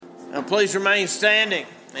Now please remain standing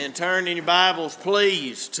and turn in your Bibles,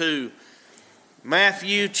 please, to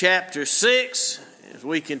Matthew chapter 6. As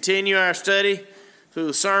we continue our study through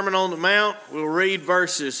the Sermon on the Mount, we'll read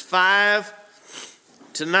verses 5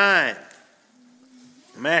 to 9.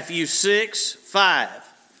 Matthew 6, 5.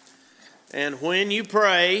 And when you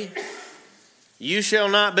pray, you shall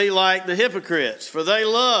not be like the hypocrites, for they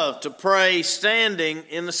love to pray standing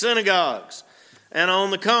in the synagogues and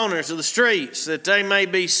on the corners of the streets, that they may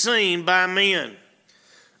be seen by men.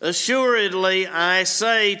 Assuredly, I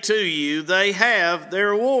say to you, they have their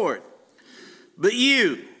reward. But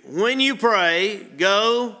you, when you pray,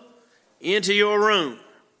 go into your room.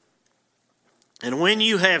 And when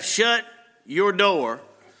you have shut your door,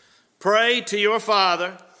 pray to your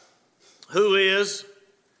Father who is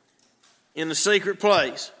in the secret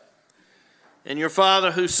place. And your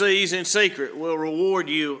Father who sees in secret will reward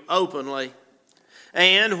you openly.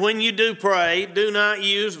 And when you do pray, do not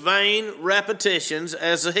use vain repetitions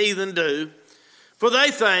as the heathen do, for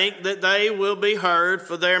they think that they will be heard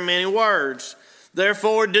for their many words.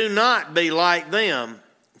 Therefore do not be like them,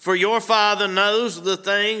 for your Father knows the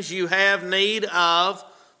things you have need of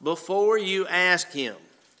before you ask him.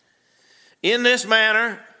 In this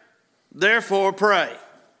manner, therefore pray.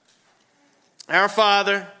 Our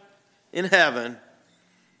Father in heaven,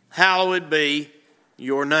 hallowed be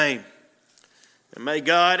your name. And may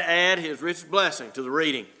God add his richest blessing to the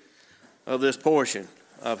reading of this portion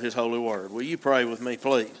of his holy word. Will you pray with me,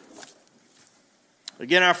 please?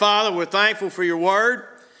 Again, our Father, we're thankful for your word.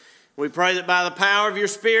 We pray that by the power of your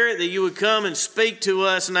Spirit that you would come and speak to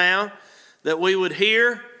us now, that we would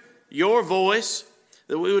hear your voice,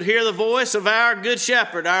 that we would hear the voice of our good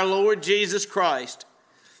shepherd, our Lord Jesus Christ.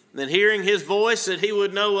 And that hearing his voice, that he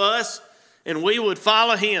would know us and we would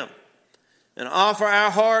follow him and offer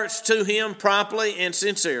our hearts to him promptly and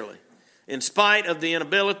sincerely, in spite of the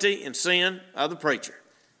inability and sin of the preacher.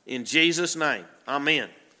 In Jesus' name, amen.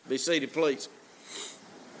 Be seated, please.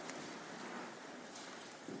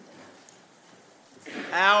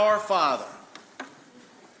 Our Father.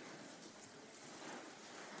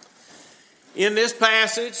 In this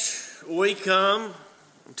passage, we come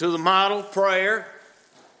to the model prayer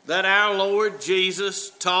that our Lord Jesus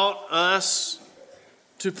taught us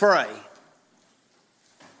to pray.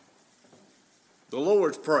 The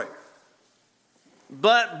Lord's Prayer.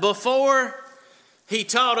 But before he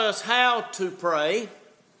taught us how to pray,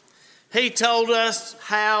 he told us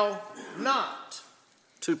how not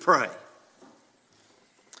to pray.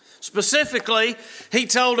 Specifically, he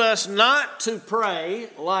told us not to pray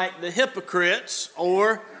like the hypocrites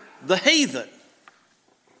or the heathen.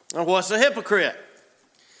 Now, what's a hypocrite?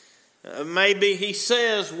 Maybe he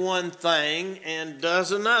says one thing and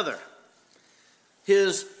does another.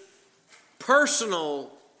 His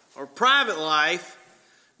personal or private life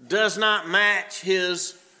does not match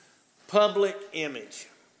his public image.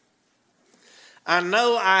 I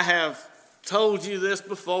know I have told you this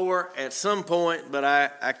before at some point, but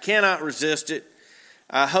I cannot resist it.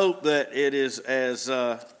 I hope that it is as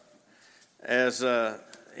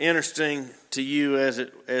interesting to you as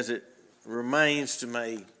it remains to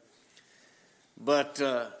me. But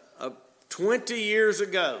 20 years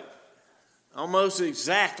ago, almost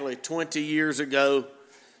exactly 20 years ago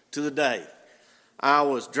to the day, I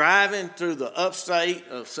was driving through the upstate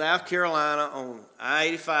of South Carolina on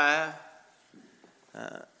I-85.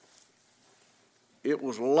 It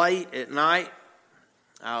was late at night.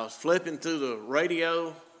 I was flipping through the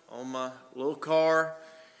radio on my little car,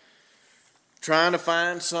 trying to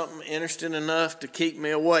find something interesting enough to keep me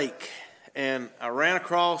awake. And I ran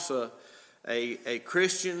across a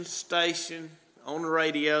Christian station on the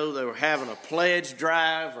radio. They were having a pledge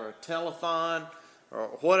drive or a telethon or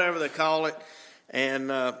whatever they call it. And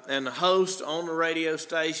the host on the radio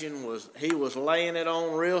station was laying it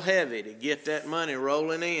on real heavy to get that money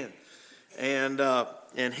rolling in.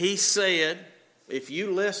 And he said, if you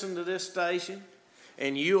listen to this station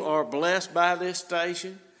and you are blessed by this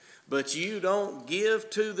station, but you don't give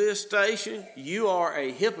to this station, you are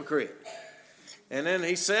a hypocrite. And then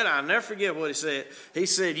he said, I'll never forget what he said. He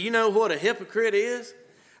said, you know what a hypocrite is?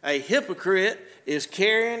 A hypocrite is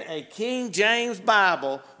carrying a King James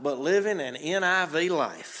Bible but living an NIV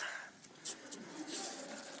life.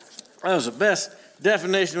 That was the best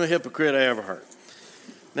definition of a hypocrite I ever heard.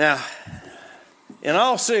 Now, in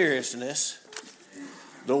all seriousness,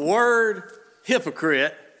 the word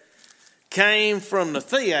hypocrite came from the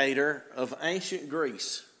theater of ancient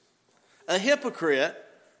Greece. A hypocrite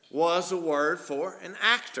was a word for an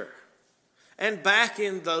actor. And back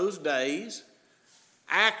in those days,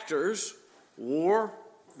 actors wore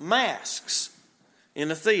masks in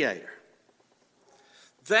the theater.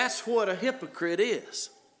 That's what a hypocrite is.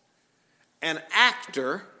 An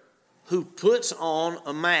actor who puts on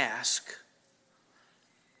a mask.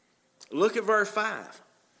 Look at verse 5.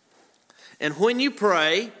 And when you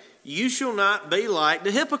pray, you shall not be like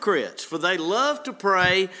the hypocrites, for they love to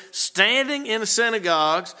pray standing in the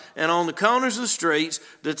synagogues and on the corners of the streets,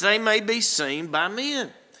 that they may be seen by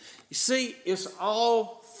men. You see, it's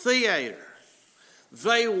all theater.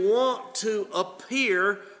 They want to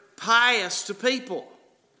appear pious to people.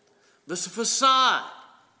 It's a facade.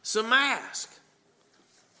 It's a mask.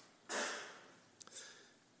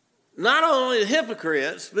 Not only the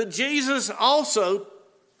hypocrites, but Jesus also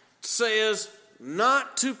says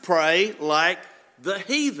not to pray like the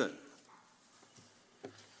heathen.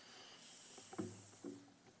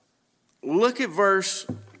 Look at verse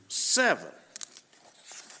 7.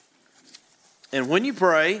 And when you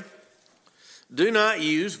pray, do not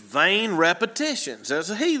use vain repetitions as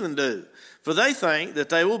the heathen do, for they think that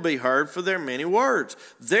they will be heard for their many words.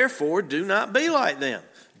 Therefore, do not be like them.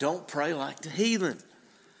 Don't pray like the heathen.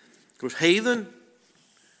 Because heathen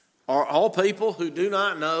are all people who do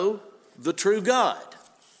not know the true God.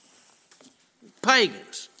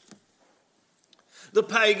 Pagans. The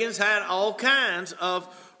pagans had all kinds of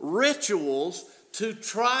rituals to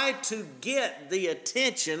try to get the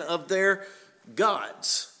attention of their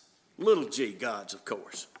gods. Little g gods, of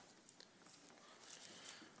course.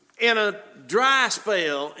 In a dry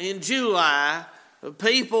spell in July,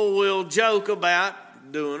 people will joke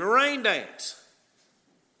about doing a rain dance.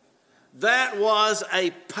 That was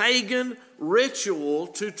a pagan ritual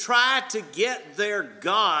to try to get their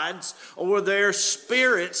gods or their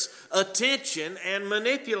spirits' attention and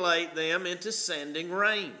manipulate them into sending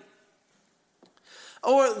rain.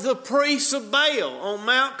 Or the priests of Baal on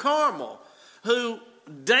Mount Carmel, who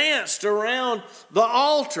danced around the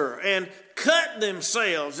altar and cut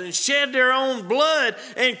themselves and shed their own blood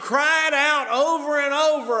and cried out over and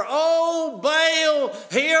over, "Oh, Baal,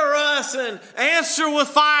 hear us and answer with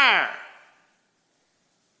fire."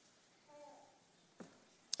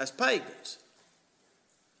 That's pagans.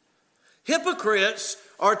 Hypocrites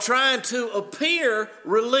are trying to appear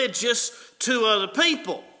religious to other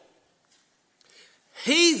people.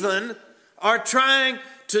 Heathen are trying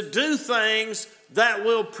to do things that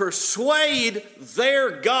will persuade their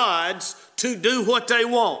gods to do what they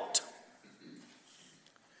want.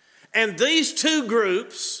 And these two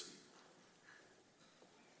groups,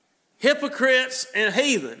 hypocrites and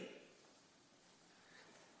heathen,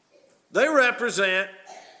 they represent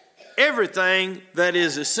everything that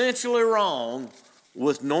is essentially wrong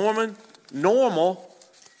with normal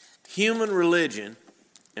human religion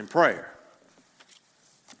and prayer.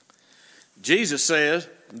 Jesus says,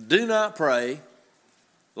 do not pray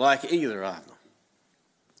like either of them.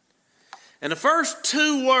 And the first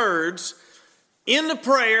two words in the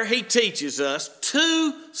prayer he teaches us,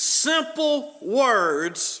 two simple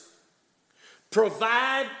words,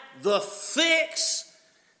 provide the fix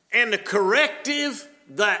and the corrective,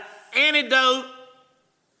 the antidote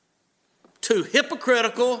to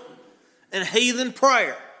hypocritical and heathen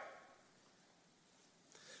prayer.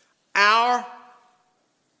 Our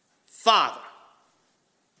Father.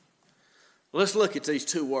 Let's look at these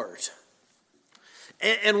two words.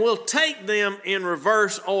 And we'll take them in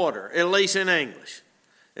reverse order, at least in English.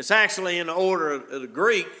 It's actually in the order of the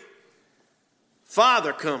Greek.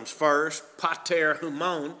 Father comes first, pater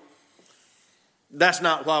humon. That's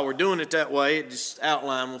not why we're doing it that way. It just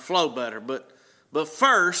outline will flow better. But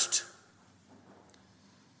first,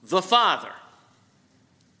 the Father.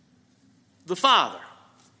 The Father.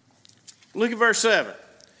 Look at verse 7.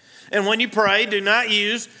 And when you pray, do not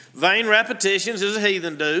use vain repetitions as the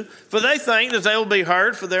heathen do, for they think that they will be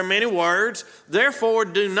heard for their many words. Therefore,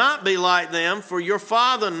 do not be like them, for your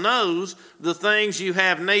Father knows the things you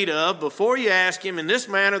have need of before you ask him in this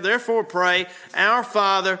manner. Therefore, pray, Our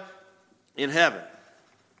Father in heaven.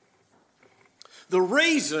 The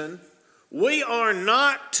reason we are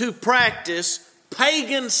not to practice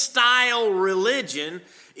pagan-style religion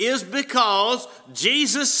is because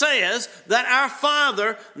Jesus says that our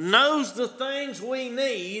Father knows the things we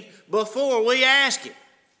need before we ask him.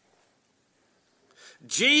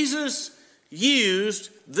 Jesus used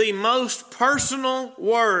the most personal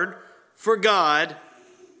word for God,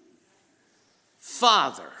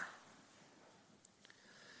 Father.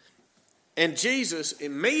 And Jesus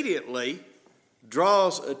immediately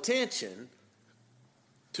draws attention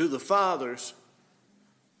to the Father's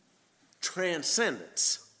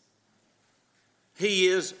transcendence. He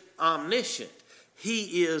is omniscient.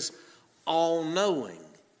 He is all-knowing.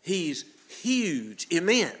 He's huge,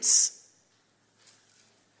 immense.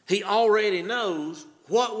 He already knows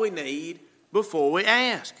what we need before we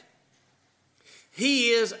ask. He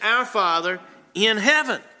is our Father in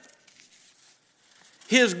heaven.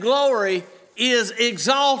 His glory is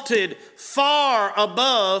exalted far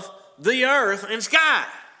above the earth and sky.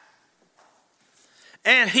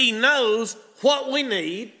 And He knows what we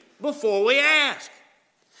need before we ask.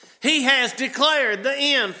 He has declared the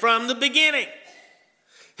end from the beginning.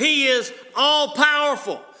 He is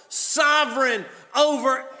all-powerful, sovereign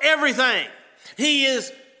over everything. He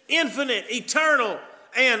is infinite, eternal,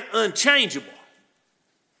 and unchangeable.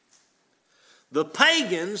 The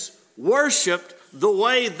pagans worshiped the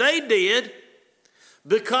way they did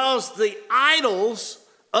because the idols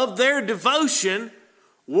of their devotion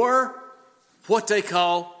were what they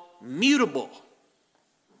call mutable,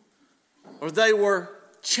 or they were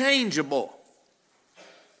changeable.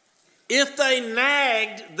 If they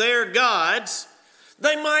nagged their gods,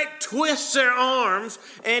 they might twist their arms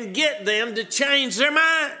and get them to change their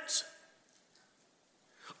minds.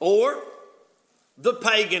 Or the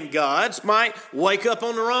pagan gods might wake up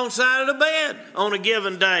on the wrong side of the bed on a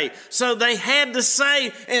given day. So they had to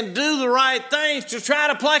say and do the right things to try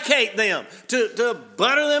to placate them, to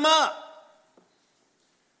butter them up.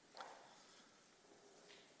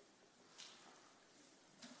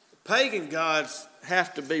 Pagan gods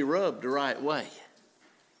have to be rubbed the right way.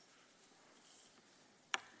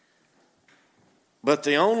 But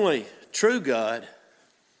the only true God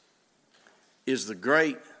is the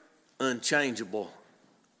great, unchangeable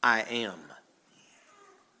I am.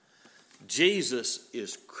 Jesus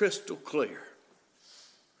is crystal clear.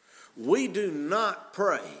 We do not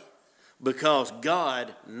pray because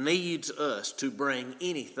God needs us to bring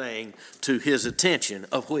anything to His attention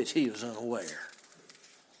of which He is unaware.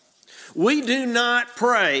 We do not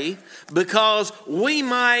pray because we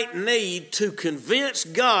might need to convince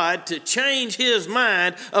God to change His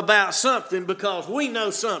mind about something because we know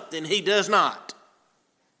something He does not.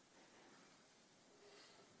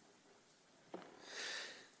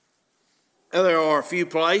 Now, there are a few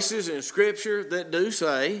places in Scripture that do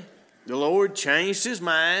say the Lord changed His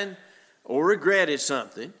mind or regretted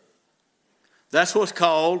something. That's what's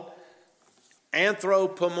called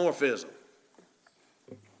anthropomorphism.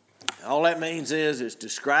 All that means is it's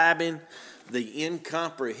describing the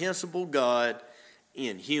incomprehensible God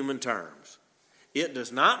in human terms. It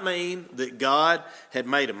does not mean that God had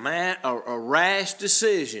made a rash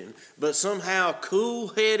decision, but somehow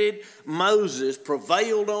cool-headed Moses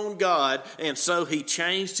prevailed on God, and so he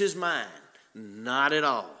changed his mind. Not at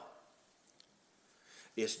all.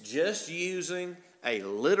 It's just using a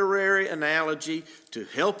literary analogy to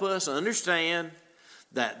help us understand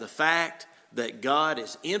that the fact that God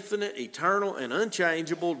is infinite, eternal, and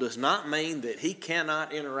unchangeable does not mean that He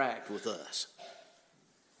cannot interact with us.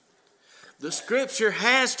 The Scripture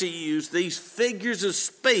has to use these figures of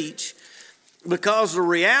speech because the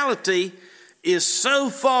reality is so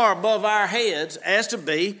far above our heads as to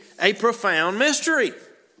be a profound mystery.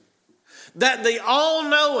 That the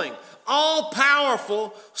all-knowing,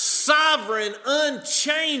 all-powerful, sovereign,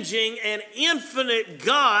 unchanging, and infinite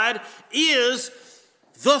God is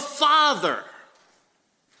the Father.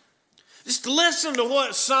 Just listen to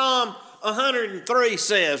what Psalm 103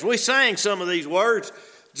 says. We sang some of these words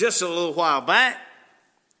just a little while back.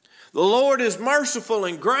 The Lord is merciful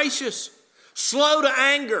and gracious, slow to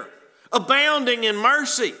anger, abounding in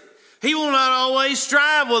mercy. He will not always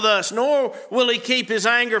strive with us, nor will He keep His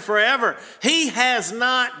anger forever. He has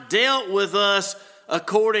not dealt with us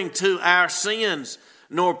according to our sins,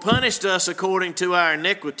 nor punished us according to our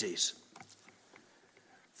iniquities.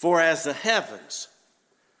 For as the heavens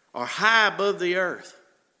are high above the earth,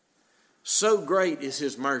 so great is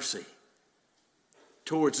His mercy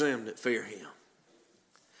towards them that fear Him.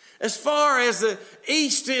 As far as the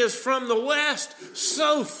east is from the west,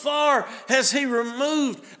 so far has He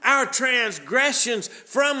removed our transgressions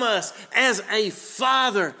from us, as a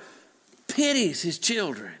father pities his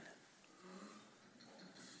children.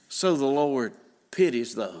 So the Lord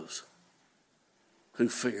pities those who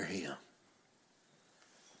fear Him.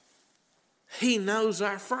 He knows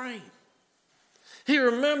our frame. He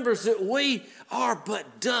remembers that we are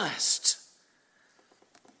but dust.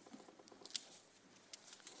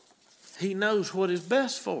 He knows what is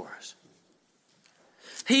best for us.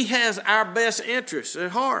 He has our best interests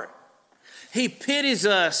at heart. He pities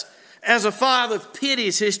us as a father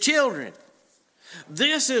pities his children.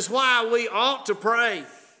 This is why we ought to pray.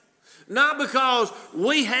 Not because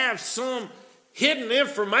we have some hidden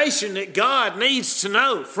information that God needs to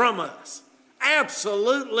know from us.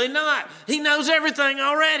 Absolutely not. He knows everything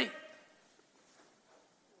already.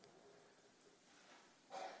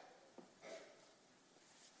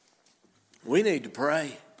 We need to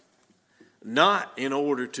pray not in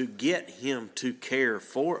order to get him to care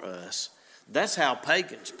for us. That's how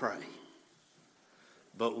pagans pray.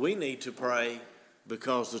 But we need to pray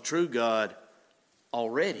because the true God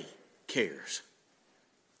already cares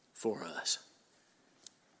for us.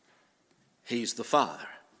 He's the Father.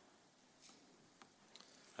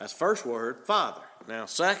 That's first word, Father. Now,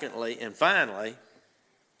 secondly and finally,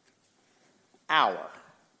 our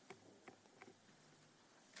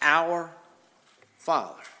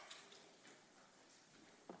Father.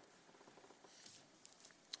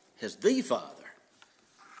 Has the Father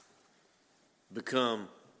become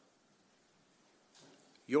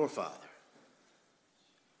your Father?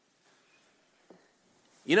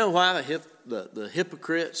 You know why the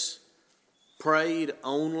hypocrites prayed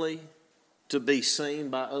only to be seen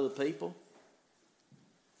by other people?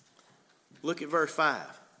 Look at verse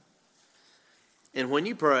 5. And when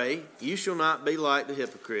you pray, you shall not be like the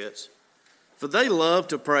hypocrites, for they love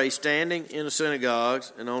to pray standing in the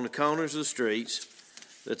synagogues and on the corners of the streets,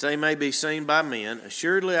 that they may be seen by men.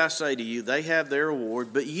 Assuredly I say to you, they have their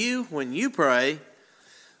reward. But you, when you pray,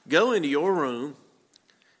 go into your room,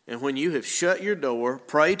 and when you have shut your door,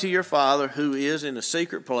 pray to your Father who is in a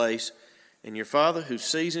secret place, and your Father who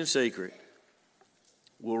sees in secret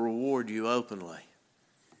will reward you openly.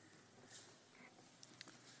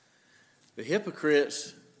 The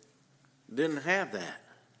hypocrites didn't have that.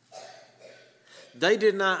 They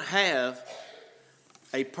did not have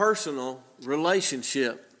a personal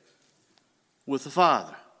relationship with the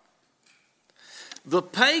Father. The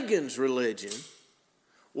pagans' religion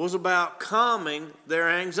was about calming their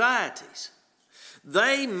anxieties.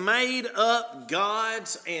 They made up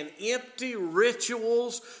gods and empty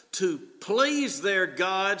rituals to please their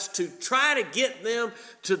gods, to try to get them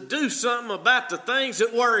to do something about the things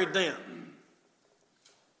that worried them.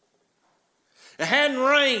 It hadn't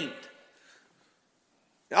rained.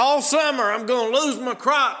 All summer I'm going to lose my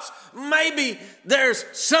crops. Maybe there's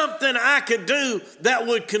something I could do that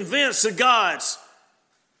would convince the gods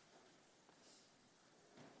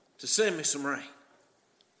to send me some rain.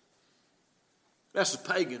 That's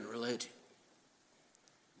the pagan religion.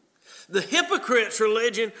 The hypocrite's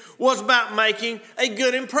religion was about making a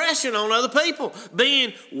good impression on other people,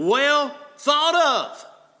 being well thought of.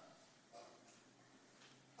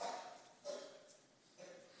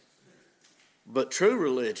 But true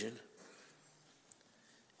religion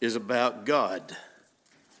is about God.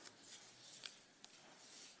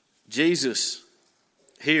 Jesus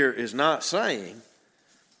here is not saying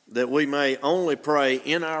that we may only pray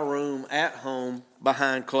in our room, at home,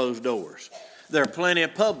 behind closed doors. There are plenty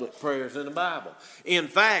of public prayers in the Bible. In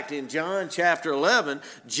fact, in John chapter 11,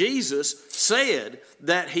 Jesus said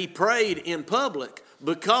that he prayed in public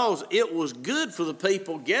because it was good for the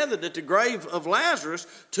people gathered at the grave of Lazarus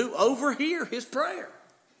to overhear his prayer.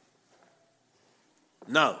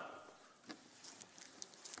 No.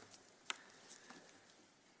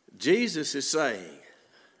 Jesus is saying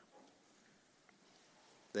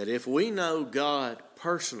that if we know God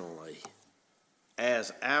personally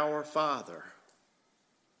as our Father,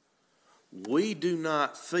 we do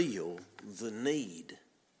not feel the need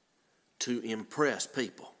to impress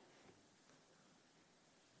people.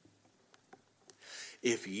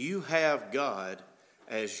 If you have God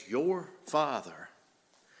as your Father,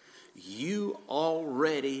 you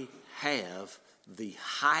already have the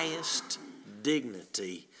highest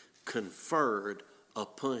dignity conferred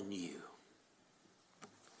upon you.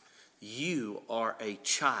 You are a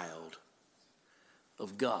child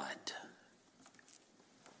of God.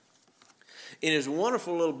 In his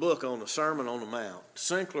wonderful little book on the Sermon on the Mount,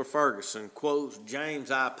 Sinclair Ferguson quotes James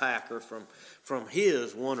I. Packer from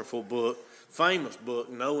his wonderful book, famous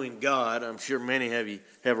book, Knowing God. I'm sure many of you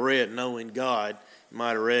have read Knowing God. You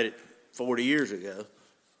might have read it 40 years ago.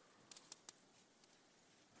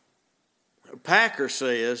 Packer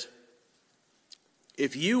says,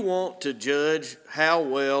 if you want to judge how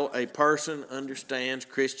well a person understands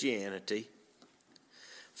Christianity,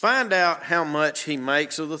 find out how much he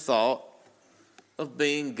makes of the thought of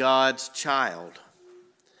being God's child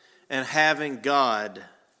and having God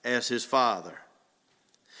as his Father.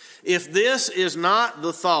 If this is not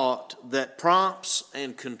the thought that prompts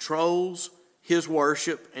and controls his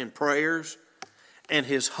worship and prayers and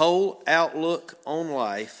his whole outlook on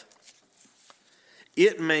life,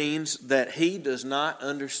 it means that he does not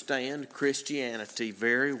understand Christianity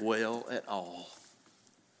very well at all.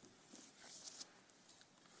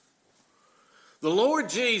 The Lord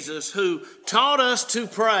Jesus, who taught us to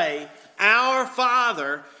pray, Our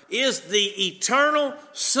Father, is the eternal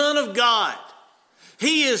Son of God.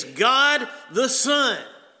 He is God the Son,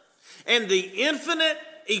 and the infinite,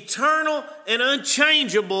 eternal, and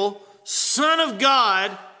unchangeable Son of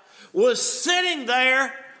God was sitting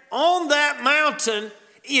there on that mountain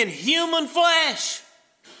in human flesh.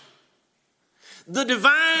 The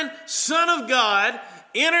divine Son of God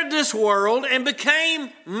entered this world and became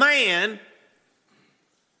man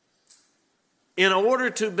in order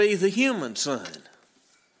to be the human Son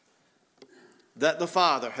that the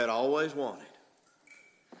Father had always wanted,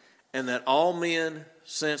 and that all men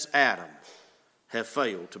since Adam have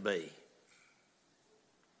failed to be.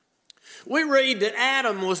 We read that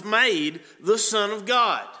Adam was made the Son of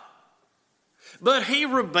God, but he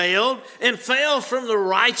rebelled and fell from the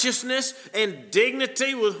righteousness and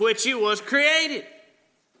dignity with which he was created.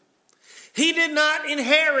 He did not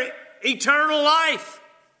inherit eternal life.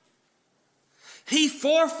 He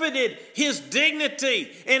forfeited his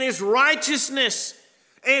dignity and his righteousness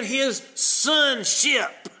and his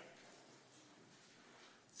sonship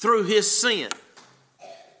through his sin.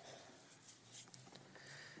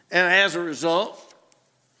 And as a result,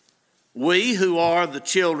 we who are the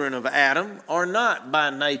children of Adam are not by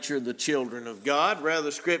nature the children of God.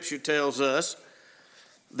 Rather, Scripture tells us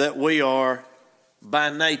that we are by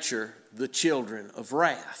nature the children of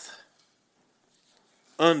wrath,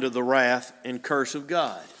 under the wrath and curse of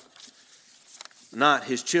God. Not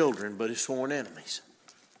his children, but his sworn enemies.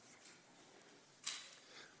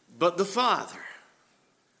 But the Father,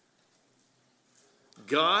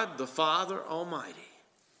 God the Father Almighty,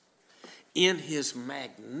 in his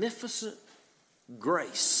magnificent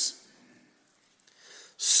grace,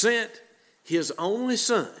 sent his only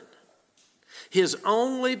Son, his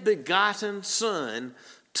only begotten Son,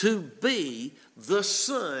 to be the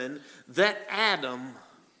Son that Adam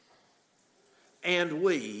and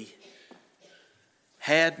we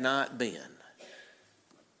had not been.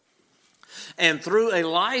 And through a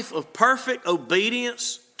life of perfect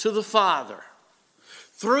obedience to the Father,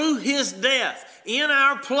 through his death in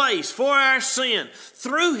our place for our sin,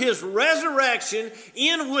 through his resurrection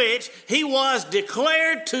in which he was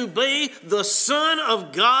declared to be the Son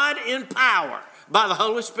of God in power by the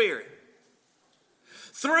Holy Spirit,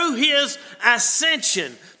 through his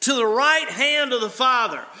ascension to the right hand of the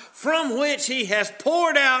Father, from which he has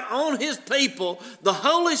poured out on his people the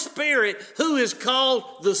Holy Spirit, who is called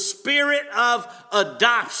the Spirit of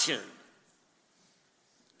adoption.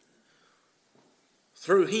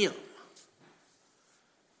 Through him,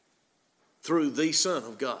 through the Son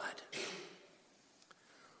of God,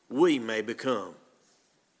 we may become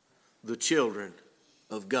the children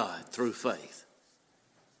of God through faith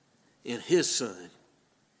in his Son,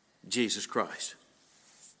 Jesus Christ.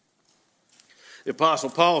 The Apostle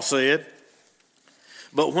Paul said,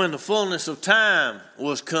 "But when the fullness of time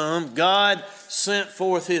was come, God sent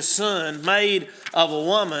forth his Son, made of a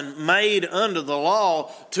woman, made under the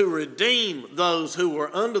law, to redeem those who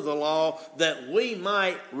were under the law, that we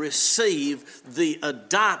might receive the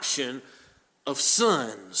adoption of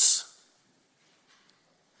sons.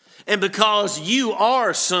 And because you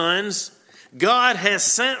are sons, God has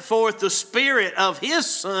sent forth the Spirit of his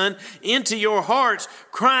Son into your hearts,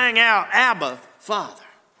 crying out, Abba, Father."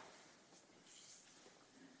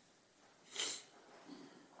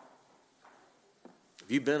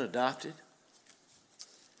 Have you been adopted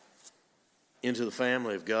into the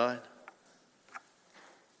family of God?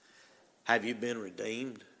 Have you been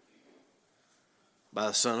redeemed by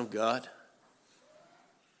the Son of God?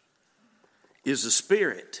 Is the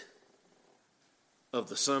Spirit of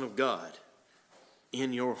the Son of God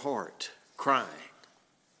in your heart crying,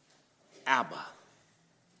 Abba,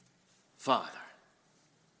 Father?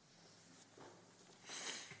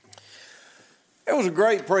 There was a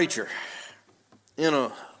great preacher in a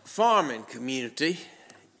farming community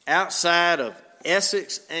outside of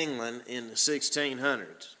Essex, England in the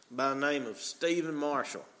 1600s by the name of Stephen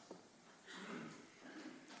Marshall.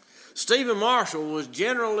 Stephen Marshall was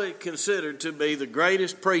generally considered to be the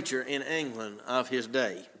greatest preacher in England of his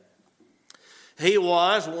day. He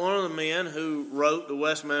was one of the men who wrote the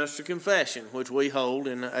Westminster Confession, which we hold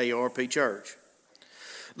in the ARP Church.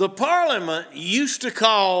 The Parliament used to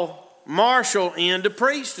call Marshall in to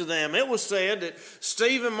preach to them. It was said that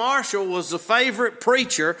Stephen Marshall was the favorite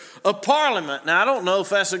preacher of Parliament. Now, I don't know if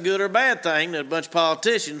that's a good or bad thing that a bunch of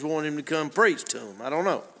politicians want him to come preach to them. I don't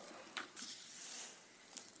know.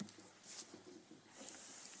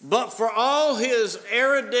 But for all his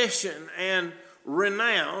erudition and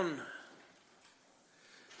renown,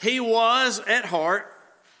 he was at heart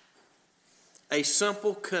a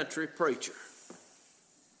simple country preacher.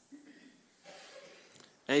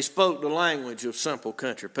 And he spoke the language of simple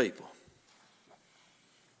country people.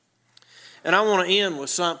 And I want to end with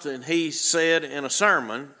something he said in a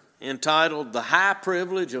sermon entitled The High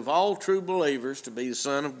Privilege of All True Believers to be the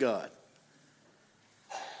Son of God.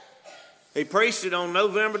 He preached it on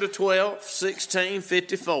November the 12th,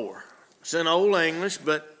 1654. It's in Old English,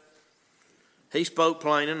 but he spoke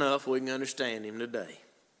plain enough we can understand him today.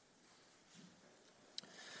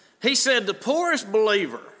 He said the poorest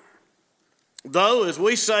believer, though, as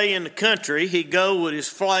we say in the country, he'd go with his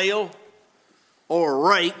flail or a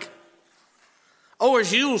rake, or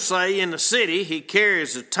as you'll say in the city, he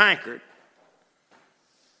carries a tankard.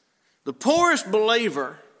 The poorest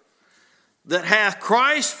believer that hath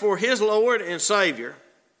Christ for his Lord and Savior,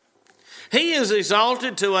 he is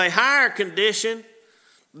exalted to a higher condition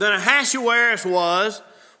than Ahasuerus was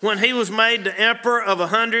when he was made the emperor of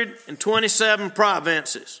 127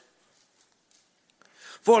 provinces.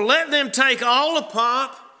 For let them take all the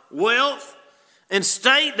pomp, wealth, and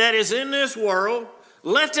state that is in this world,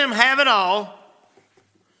 let them have it all.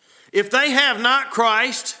 If they have not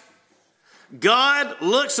Christ, God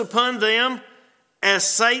looks upon them as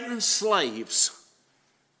Satan's slaves.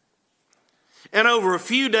 And over a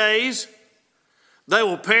few days, they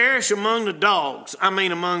will perish among the dogs,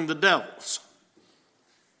 among the devils,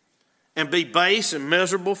 and be base and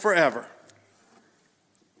miserable forever.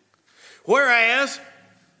 Whereas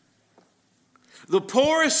the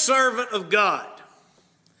poorest servant of God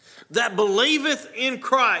that believeth in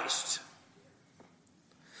Christ,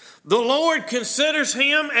 the Lord considers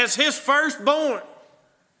him as his firstborn.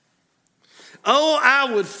 Oh,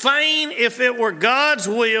 I would fain, if it were God's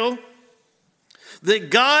will,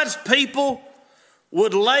 that God's people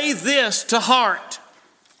would lay this to heart.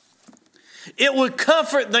 It would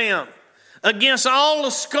comfort them against all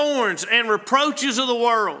the scorns and reproaches of the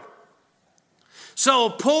world. So a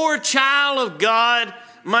poor child of God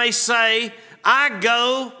may say, I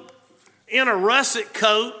go in a russet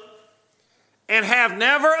coat and have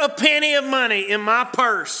never a penny of money in my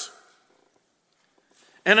purse,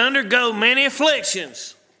 and undergo many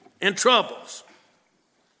afflictions and troubles.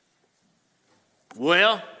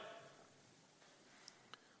 Well,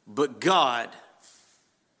 but God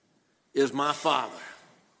is my Father.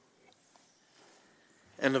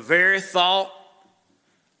 And the very thought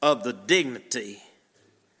of the dignity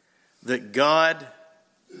that God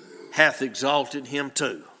hath exalted him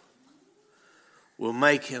to will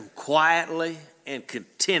make him quietly and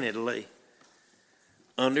contentedly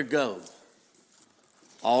undergo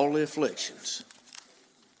all the afflictions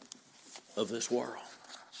of this world.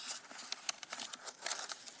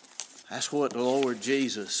 That's what the Lord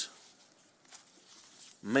Jesus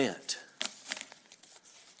meant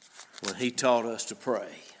when he taught us to pray,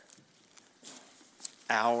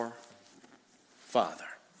 Our Father.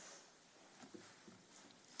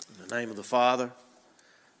 In the name of the Father,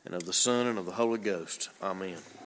 and of the Son, and of the Holy Ghost. Amen.